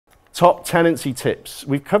Top tenancy tips.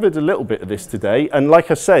 We've covered a little bit of this today, and like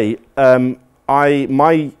I say,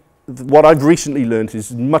 what I've recently learned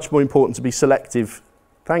is much more important to be selective.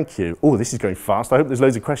 Thank you. Oh, this is going fast. I hope there's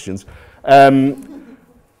loads of questions. I'm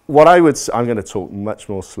going to talk much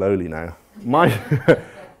more slowly now.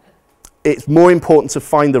 It's more important to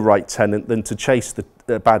find the right tenant than to chase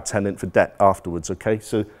the bad tenant for debt afterwards, okay?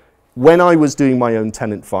 So when I was doing my own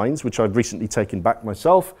tenant finds, which I've recently taken back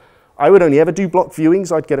myself, I would only ever do block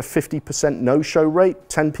viewings. I'd get a 50% no-show rate.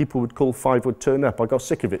 10 people would call, 5 would turn up. I got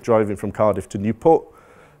sick of it driving from Cardiff to Newport.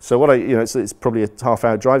 So it's probably a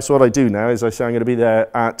half-hour drive. So what I do now is I say I'm going to be there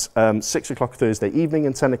at 6 o'clock Thursday evening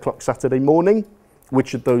and 10 o'clock Saturday morning.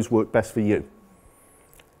 Which of those work best for you?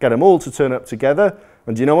 Get them all to turn up together.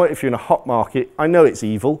 And you know what? If you're in a hot market, I know it's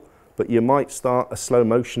evil, but you might start a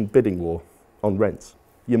slow-motion bidding war on rents.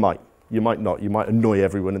 You might. You might not. You might annoy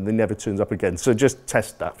everyone and they never turns up again. So just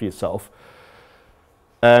test that for yourself.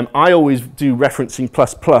 I always do referencing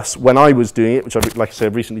plus when I was doing it, which I've, like I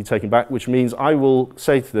said, recently taken back, which means I will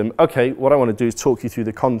say to them, okay, what I want to do is talk you through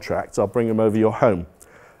the contracts. I'll bring them over your home.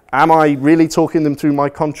 Am I really talking them through my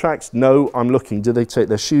contracts? No, I'm looking. Do they take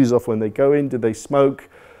their shoes off when they go in? Do they smoke?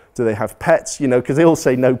 Do they have pets? You know, because they all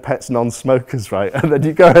say no pets, non-smokers, right? And then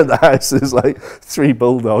you go in the house, there's like 3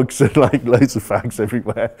 bulldogs and like loads of fags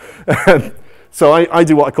everywhere. So I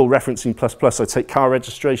do what I call referencing plus. I take car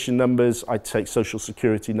registration numbers, I take social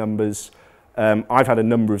security numbers. I've had a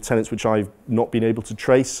number of tenants which I've not been able to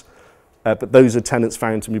trace, but those are tenants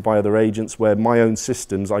found to me by other agents where my own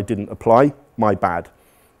systems I didn't apply, my bad.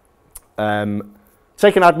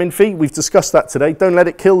 Take an admin fee, we've discussed that today. Don't let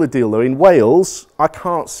it kill the deal though. In Wales, I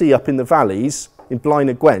can't see up in the valleys, in Blaen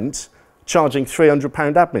y Gwent, charging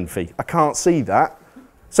 £300 admin fee. I can't see that.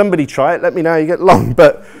 Somebody try it, let me know how you get along.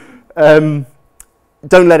 But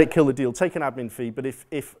don't let it kill the deal. Take an admin fee, but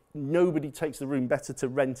if nobody takes the room, better to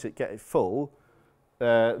rent it, get it full,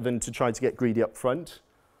 than to try to get greedy up front.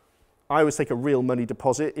 I always take a real money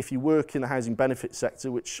deposit. If you work in the housing benefit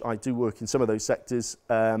sector, which I do work in some of those sectors,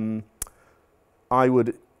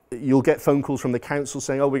 you'll get phone calls from the council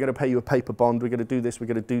saying, oh, we're going to pay you a paper bond, we're going to do this, we're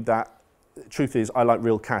going to do that. The truth is, I like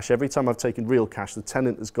real cash. Every time I've taken real cash, the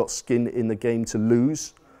tenant has got skin in the game to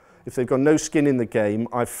lose. If they've got no skin in the game,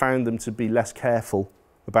 I've found them to be less careful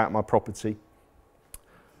about my property.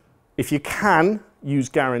 If you can, use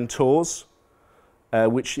guarantors,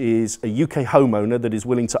 which is a UK homeowner that is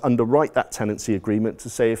willing to underwrite that tenancy agreement to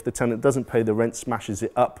say if the tenant doesn't pay the rent, smashes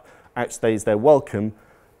it up, outstays their welcome,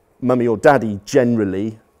 mummy or daddy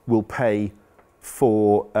generally will pay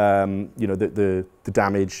for the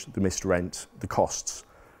damage, the missed rent, the costs.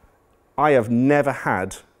 I have never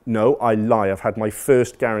had, no, I lie, I've had my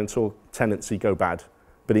first guarantor tenancy go bad.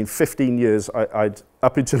 But in 15 years,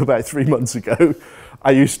 up until about 3 months ago,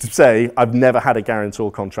 I used to say I've never had a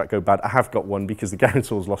guarantor contract go bad. I have got one because the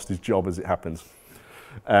guarantor's lost his job as it happens.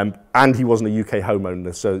 And he wasn't a UK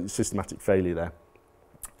homeowner, so systematic failure there.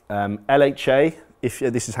 LHA, if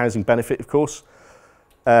this is housing benefit, of course.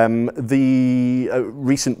 The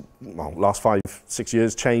recent, last 5-6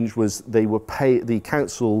 years change was the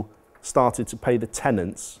council started to pay the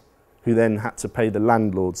tenants, who then had to pay the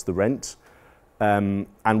landlords the rent. And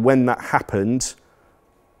when that happened,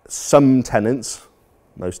 some tenants,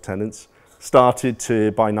 most tenants, started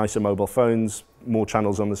to buy nicer mobile phones, more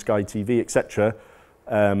channels on the Sky TV, etc.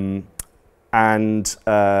 And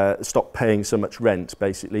stop paying so much rent,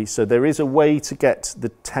 basically. So there is a way to get the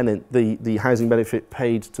tenant, the housing benefit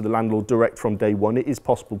paid to the landlord direct from day one. It is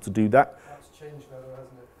possible to do that. That's changed now,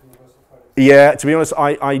 hasn't it? Universal credit. Yeah, to be honest,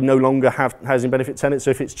 I no longer have housing benefit tenants, so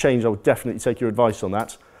if it's changed, I would definitely take your advice on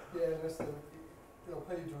that. Yeah, they'll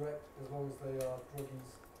pay you direct as long as they are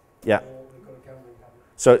druggies. Yeah. Or they've got a gambling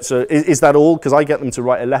habit. So is that all? Because I get them to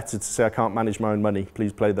write a letter to say I can't manage my own money,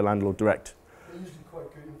 please pay the landlord direct. They're usually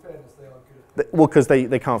quite good. In fairness, they are good. Well, because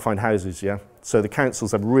they can't find houses, yeah. So the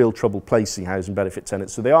councils have real trouble placing housing benefit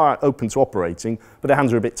tenants. So they are open to operating, but their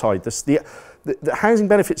hands are a bit tied. The housing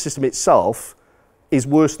benefit system itself is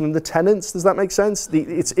worse than the tenants. Does that make sense?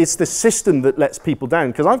 It's the system that lets people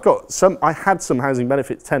down. Because I had some housing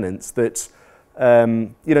benefit tenants that,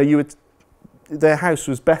 their house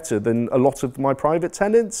was better than a lot of my private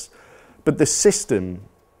tenants, but the system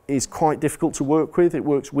is quite difficult to work with. It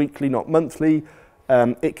works weekly, not monthly.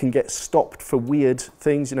 It can get stopped for weird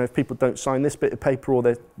things. You know, if people don't sign this bit of paper or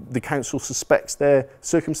the council suspects their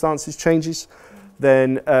circumstances changes,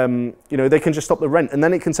 then they can just stop the rent, and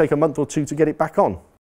then it can take a month or two to get it back on.